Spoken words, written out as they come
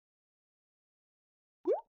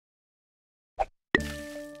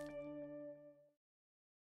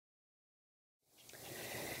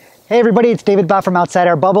Hey everybody, it's David Bob from Outside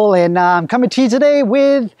Our Bubble, and I'm coming to you today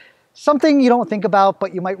with something you don't think about,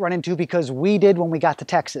 but you might run into because we did when we got to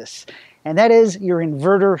Texas. And that is your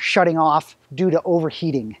inverter shutting off due to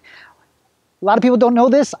overheating. A lot of people don't know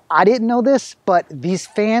this. I didn't know this, but these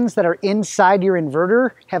fans that are inside your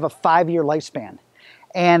inverter have a 5-year lifespan.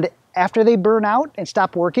 And after they burn out and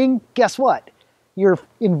stop working, guess what? Your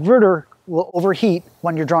inverter will overheat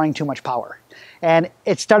when you're drawing too much power. And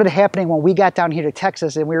it started happening when we got down here to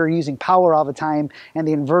Texas and we were using power all the time and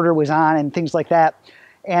the inverter was on and things like that.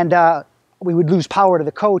 And we would lose power to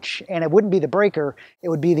the coach, and it wouldn't be the breaker, it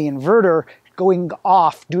would be the inverter going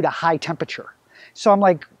off due to high temperature. So I'm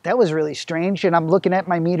like, that was really strange. And I'm looking at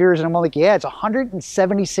my meters and I'm like, yeah, it's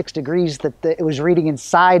 176 degrees that it was reading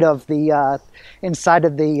inside of the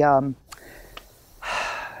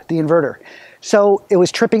inverter. So it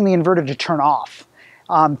was tripping the inverter to turn off.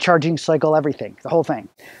 Charging cycle, everything, the whole thing.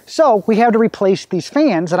 So we had to replace these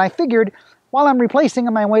fans, and I figured while I'm replacing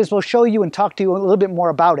them, I might as well show you and talk to you a little bit more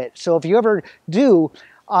about it. So if you ever do,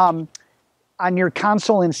 on your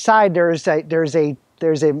console inside, there's a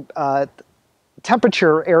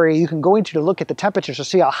temperature area you can go into to look at the temperatures to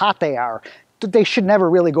see how hot they are. They should never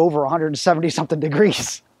really go over 170 something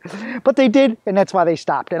degrees, but they did, and that's why they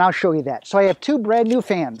stopped. And I'll show you that. So I have two brand new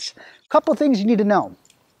fans. A couple of things you need to know.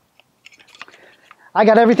 I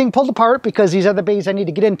got everything pulled apart because these are the bays I need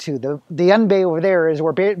to get into. The end bay over there is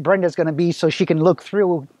where Brenda's going to be, so she can look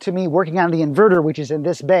through to me working on the inverter, which is in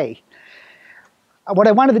this bay. What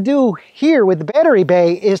I wanted to do here with the battery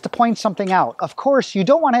bay is to point something out. Of course, you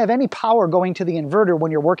don't want to have any power going to the inverter when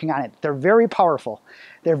you're working on it. They're very powerful.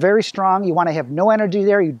 They're very strong. You want to have no energy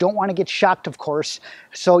there. You don't want to get shocked, of course.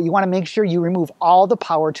 So you want to make sure you remove all the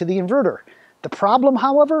power to the inverter. The problem,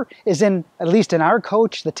 however, is at least in our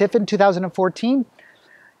coach, the Tiffin 2014,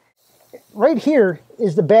 right here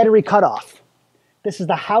is the battery cutoff. This is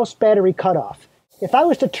the house battery cutoff. If I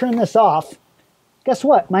was to turn this off, guess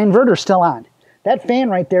what? My inverter's still on. That fan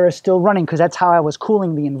right there is still running because that's how I was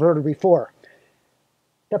cooling the inverter before.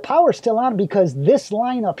 The power's still on because this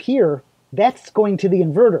line up here, that's going to the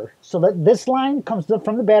inverter. So that this line comes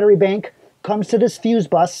from the battery bank, comes to this fuse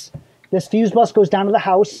bus. This fuse bus goes down to the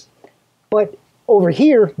house. But over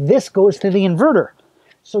here, this goes to the inverter.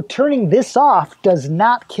 So turning this off does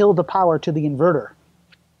not kill the power to the inverter.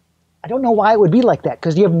 I don't know why it would be like that,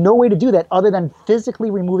 because you have no way to do that other than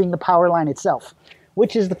physically removing the power line itself,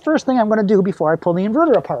 which is the first thing I'm going to do before I pull the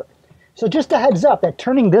inverter apart. So just a heads up that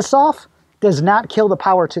turning this off does not kill the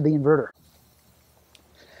power to the inverter.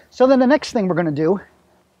 So then the next thing we're going to do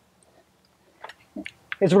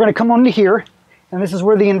is we're going to come on to here, and this is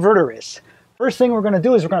where the inverter is. First thing we're going to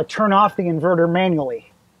do is we're going to turn off the inverter manually.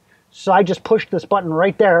 So I just pushed this button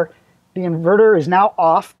right there. The inverter is now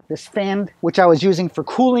off. This fan, which I was using for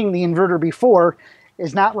cooling the inverter before,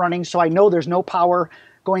 is not running, so I know there's no power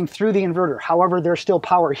going through the inverter. However, there's still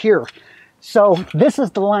power here. So this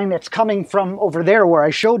is the line that's coming from over there where I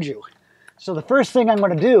showed you. So the first thing I'm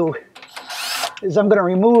going to do is I'm going to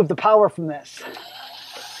remove the power from this.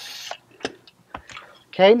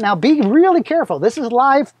 Okay, now be really careful. This is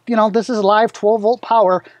live, this is live 12-volt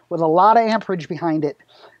power with a lot of amperage behind it.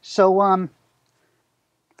 So I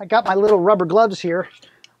got my little rubber gloves here,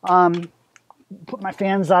 put my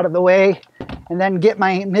fans out of the way, and then get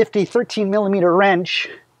my nifty 13mm wrench,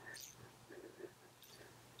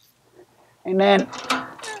 and then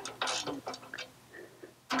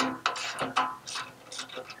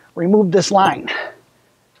remove this line.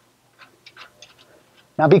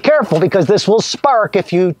 Now be careful because this will spark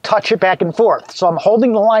if you touch it back and forth. So I'm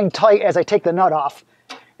holding the line tight as I take the nut off,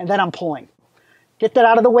 and then I'm pulling. Get that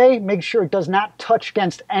out of the way. Make sure it does not touch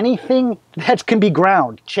against anything that can be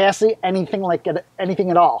ground, chassis, anything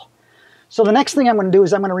at all. So the next thing I'm going to do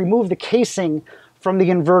is I'm going to remove the casing from the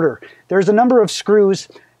inverter. There's a number of screws.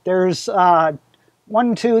 There's 1,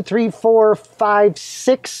 2, 3, 4, 5,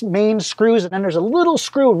 6 main screws, and then there's a little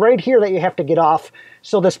screw right here that you have to get off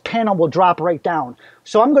so this panel will drop right down.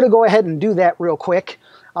 So I'm going to go ahead and do that real quick.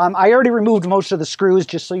 I already removed most of the screws,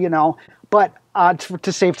 just so you know, but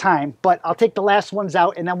to save time. But I'll take the last ones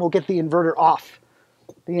out, and then we'll get the inverter off,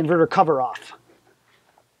 the inverter cover off.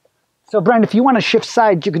 So Brent, if you want to shift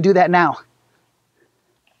sides, you can do that now.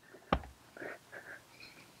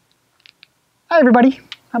 Hi everybody,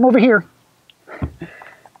 I'm over here.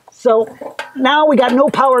 So now we got no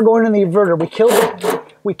power going in the inverter.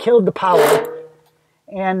 We killed the power,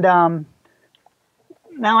 and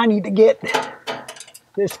now I need to get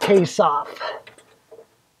this case off.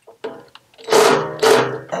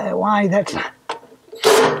 Why that's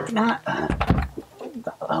not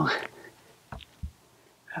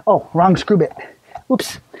oh, wrong screw bit.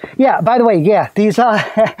 Oops. Yeah, by the way, yeah, these,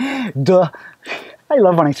 duh. I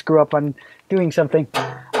love when I screw up on doing something.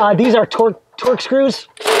 These are torque screws.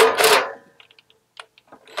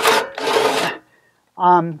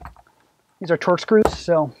 These are torque screws,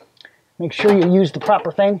 so make sure you use the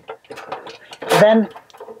proper thing. Then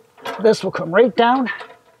this will come right down.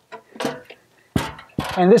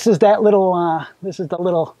 And this is that little, this is the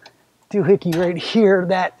little doohickey right here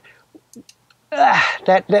that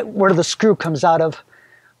where the screw comes out of.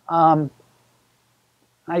 I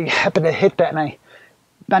happened to hit that and I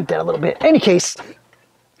bent that a little bit. Any case,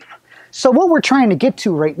 so what we're trying to get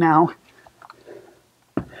to right now,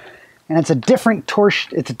 and it's a different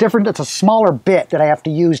torsion, it's a smaller bit that I have to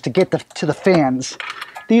use to get to the fans.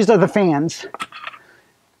 These are the fans.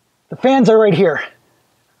 The fans are right here.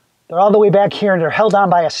 They're all the way back here and they're held on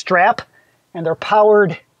by a strap and they're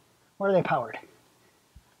powered. Where are they powered?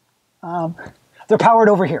 They're powered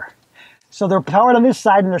over here. So they're powered on this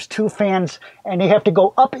side and there's two fans and they have to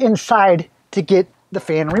go up inside to get the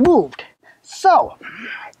fan removed. So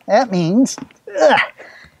that means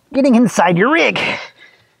getting inside your rig.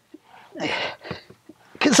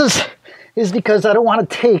 This is because I don't want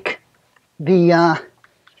to take the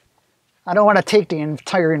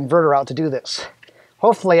entire inverter out to do this.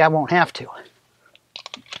 Hopefully I won't have to.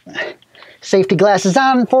 Safety glasses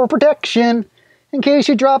on for protection in case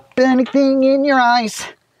you drop anything in your eyes.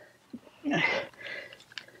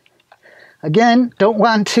 Again, don't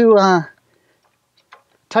want to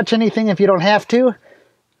touch anything if you don't have to.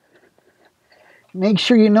 Make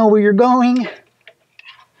sure you know where you're going.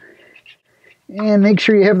 And make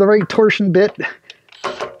sure you have the right torsion bit,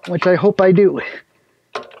 which I hope I do.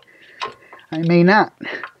 I may not.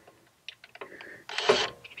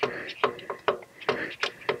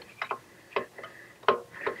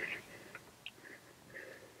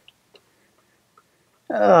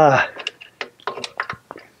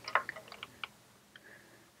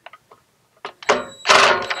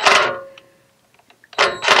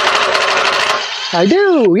 I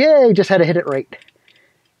do! Yay! Just had to hit it right.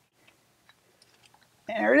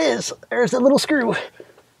 There it is. There's that little screw.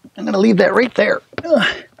 I'm going to leave that right there.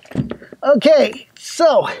 Okay,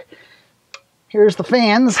 so here's the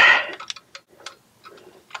fans.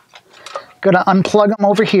 Going to unplug them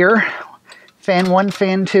over here. Fan 1,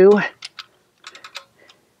 fan 2.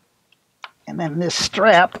 And then this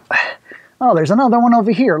strap. Oh, there's another one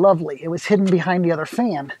over here. Lovely. It was hidden behind the other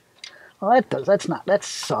fan. Well, that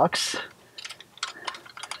sucks.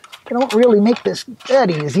 They don't really make this that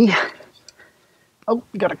easy. Oh,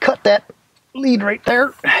 you gotta cut that lead right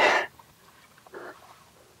there.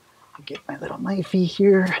 Get my little knifey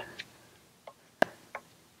here.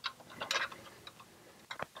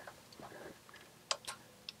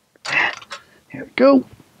 Here we go.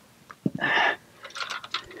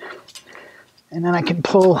 And then I can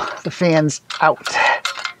pull the fans out.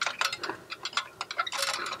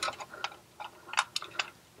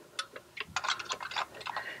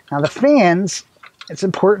 Now the fans, it's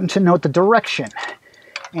important to note the direction.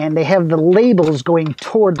 And they have the labels going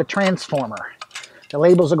toward the transformer. The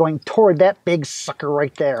labels are going toward that big sucker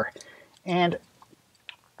right there. And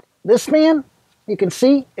this fan, you can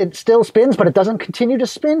see it still spins, but it doesn't continue to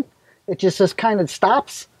spin. It just kind of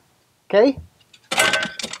stops. Okay?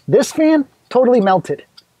 This fan, totally melted.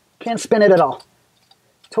 Can't spin it at all.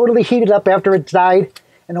 Totally heated up after it died,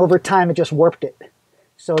 and over time it just warped it.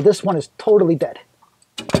 So this one is totally dead.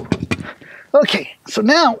 Okay, so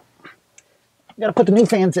now I gotta put the new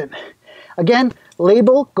fans in. Again,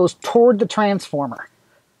 label goes toward the transformer.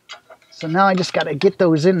 So now I just gotta get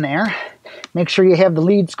those in there. Make sure you have the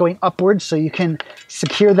leads going upwards so you can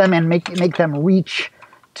secure them and make them reach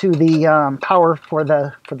to the power for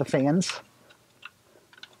the fans.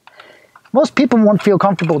 Most people won't feel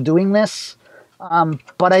comfortable doing this,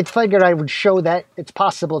 but I figured I would show that it's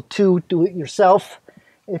possible to do it yourself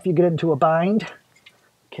if you get into a bind.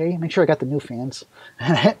 Okay, make sure I got the new fans,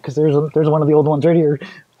 because there's one of the old ones right here.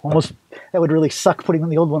 Almost, that would really suck putting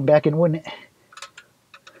the old one back in, wouldn't it?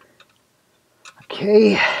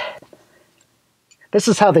 Okay. This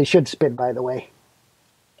is how they should spin, by the way.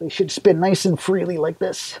 They should spin nice and freely like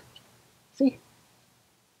this. See?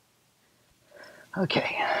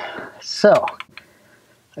 Okay. So,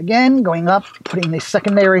 again, going up, putting the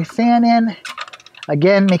secondary fan in.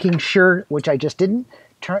 Again, making sure, which I just didn't,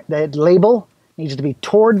 that label needs to be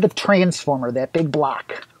toward the transformer, that big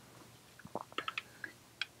block.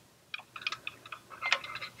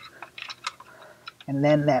 And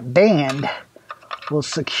then that band will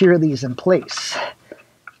secure these in place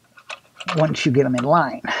once you get them in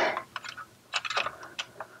line.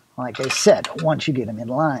 Like I said, once you get them in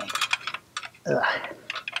line. Ugh.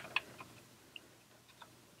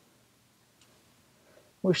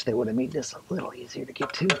 Wish they would have made this a little easier to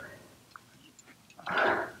get to.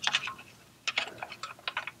 I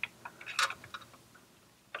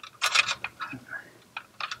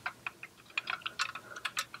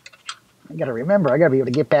gotta remember, I gotta be able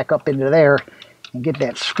to get back up into there and get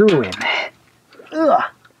that screw in. Ugh.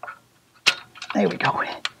 There we go.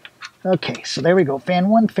 Okay, so there we go. Fan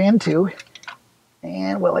 1, fan 2.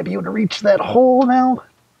 And will I be able to reach that hole now?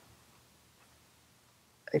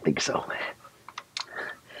 I think so.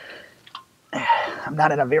 I'm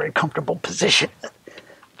not in a very comfortable position.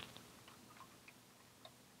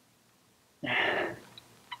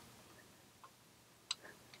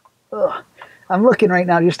 Ugh. I'm looking right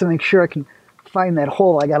now just to make sure I can find that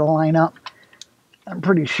hole I gotta line up. I'm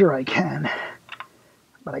pretty sure I can.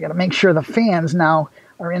 But I gotta make sure the fans now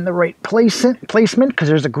are in the right placement because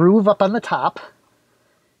there's a groove up on the top.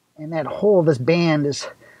 And that hole, this band, is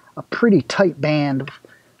a pretty tight band,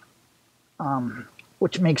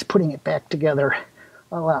 which makes putting it back together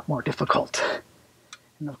a lot more difficult.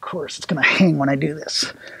 And of course, it's gonna hang when I do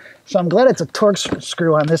this. So I'm glad it's a Torx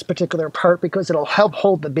screw on this particular part because it'll help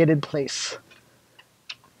hold the bit in place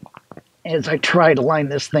as I try to line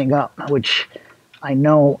this thing up, which I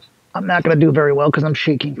know I'm not going to do very well because I'm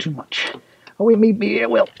shaking too much. Oh, wait, maybe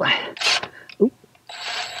it will. Oop.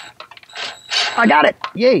 I got it!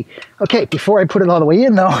 Yay! Okay, before I put it all the way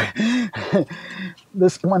in, though,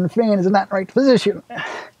 this one fan is not in the right position.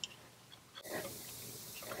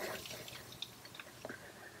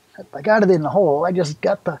 I got it in the hole. I just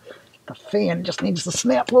got the fan just needs to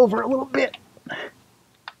snap over a little bit.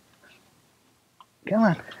 Come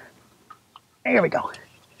on. There we go.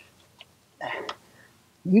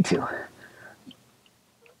 You too.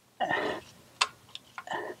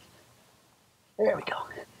 There we go.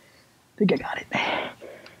 I think I got it.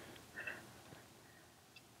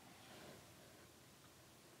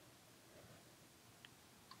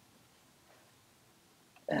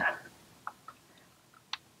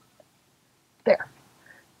 There.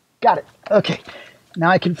 Got it. Okay.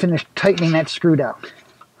 Now I can finish tightening that screw down.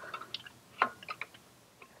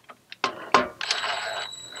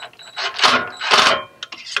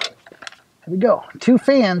 There we go. 2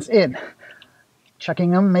 fans in.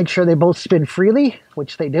 Checking them, make sure they both spin freely,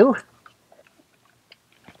 which they do.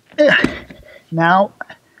 Now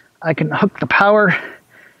I can hook the power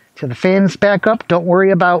to the fans back up. Don't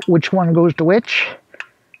worry about which one goes to which.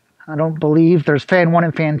 I don't believe there's fan 1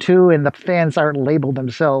 and fan 2, and the fans aren't labeled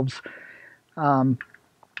themselves. And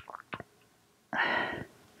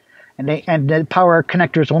the power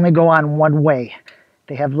connectors only go on one way.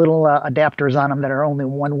 They have little adapters on them that are only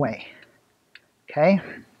one way. Okay.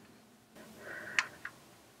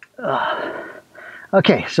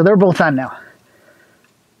 Okay, so they're both on now.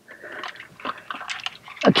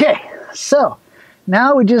 Okay, so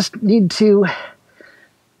now we just need to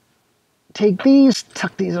take these,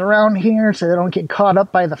 tuck these around here so they don't get caught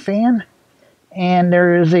up by the fan. And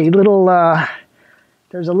there's a little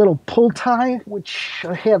pull tie, which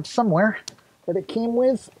I have somewhere that it came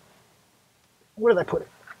with. Where did I put it?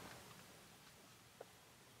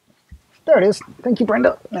 There it is. Thank you,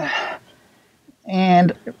 Brenda.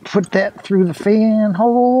 And put that through the fan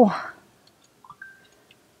hole.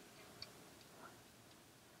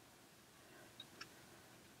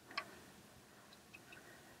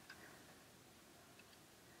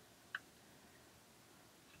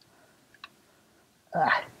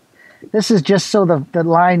 This is just so the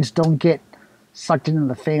lines don't get sucked into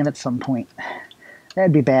the fan at some point.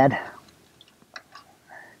 That'd be bad.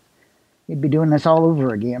 You'd be doing this all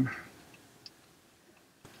over again.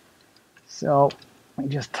 So I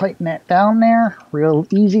just tighten that down there, real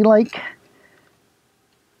easy like.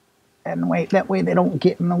 And wait, that way they don't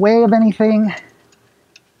get in the way of anything.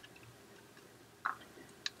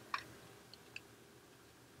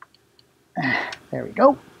 There we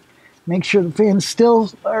go. Make sure the fans still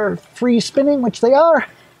are free spinning, which they are.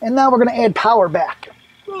 And now we're going to add power back.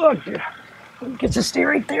 Oh, gets to stay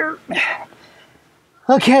right there.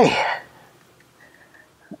 Okay.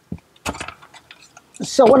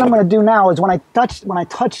 So what I'm going to do now is when I touch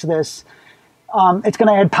this, it's going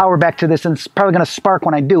to add power back to this, and it's probably going to spark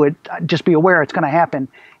when I do it. Just be aware it's going to happen.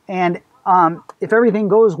 And if everything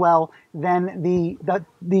goes well, then the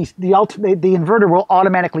inverter will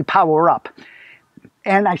automatically power up.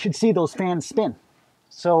 And I should see those fans spin.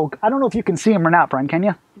 So I don't know if you can see them or not, Brian, can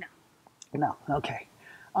you? No. No, okay.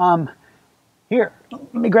 Here,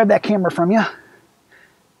 let me grab that camera from you.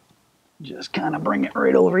 Just kind of bring it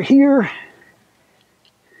right over here.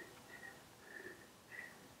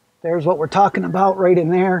 There's what we're talking about right in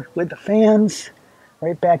there with the fans.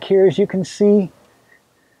 Right back here, as you can see.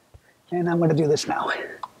 And I'm going to do this now.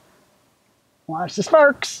 Watch the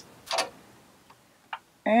sparks.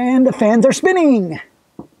 And the fans are spinning.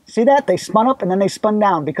 See that? They spun up and then they spun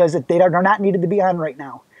down because they're not needed to be on right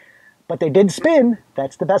now. But they did spin.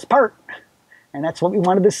 That's the best part. And that's what we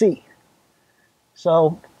wanted to see.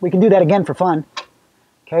 So we can do that again for fun.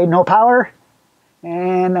 Okay, no power.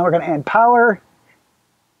 And now we're going to add power.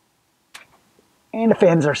 And the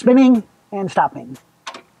fans are spinning and stopping.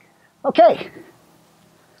 Okay.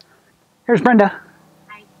 Here's Brenda.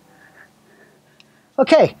 Hi.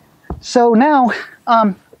 Okay, so now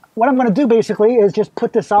what I'm going to do basically is just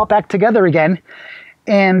put this all back together again.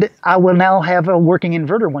 And I will now have a working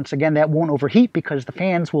inverter once again that won't overheat because the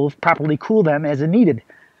fans will properly cool them as needed.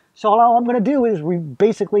 So all I'm going to do is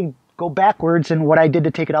basically go backwards in what I did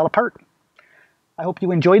to take it all apart. I hope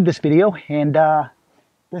you enjoyed this video, and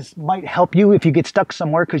this might help you if you get stuck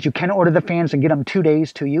somewhere, because you can order the fans and get them 2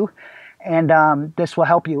 days to you. And this will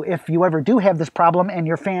help you. If you ever do have this problem and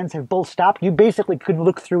your fans have both stopped, you basically could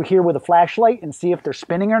look through here with a flashlight and see if they're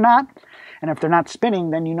spinning or not. And if they're not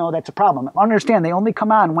spinning, then you know that's a problem. Understand, they only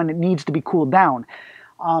come on when it needs to be cooled down.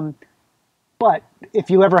 But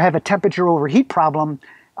if you ever have a temperature overheat problem,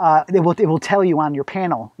 it will tell you on your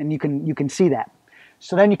panel, and you can see that.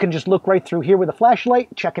 So then you can just look right through here with a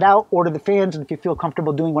flashlight, check it out, order the fans, and if you feel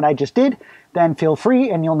comfortable doing what I just did, then feel free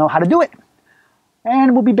and you'll know how to do it.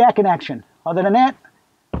 And we'll be back in action. Other than that,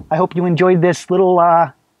 I hope you enjoyed this little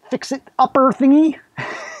fix-it-upper thingy.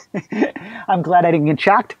 I'm glad I didn't get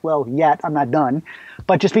shocked. Well, yet, I'm not done.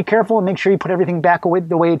 But just be careful and make sure you put everything back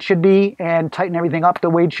the way it should be and tighten everything up the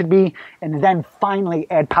way it should be. And then finally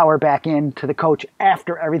add power back into the coach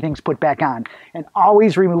after everything's put back on. And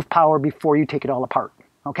always remove power before you take it all apart.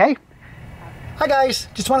 Okay? Hi guys,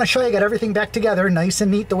 just want to show you I got everything back together nice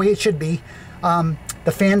and neat the way it should be.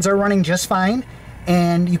 The fans are running just fine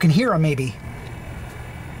and you can hear them maybe.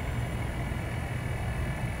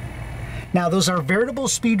 Now those are variable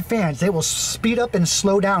speed fans. They will speed up and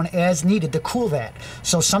slow down as needed to cool that.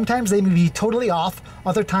 So sometimes they may be totally off,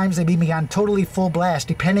 other times they may be on totally full blast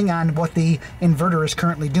depending on what the inverter is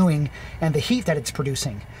currently doing and the heat that it's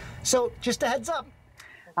producing. So just a heads up.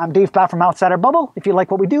 I'm Dave Plow from Outside Our Bubble. If you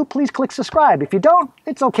like what we do, please click subscribe. If you don't,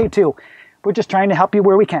 it's okay too. We're just trying to help you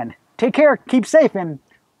where we can. Take care, keep safe, and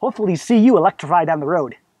hopefully see you electrified on the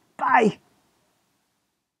road. Bye.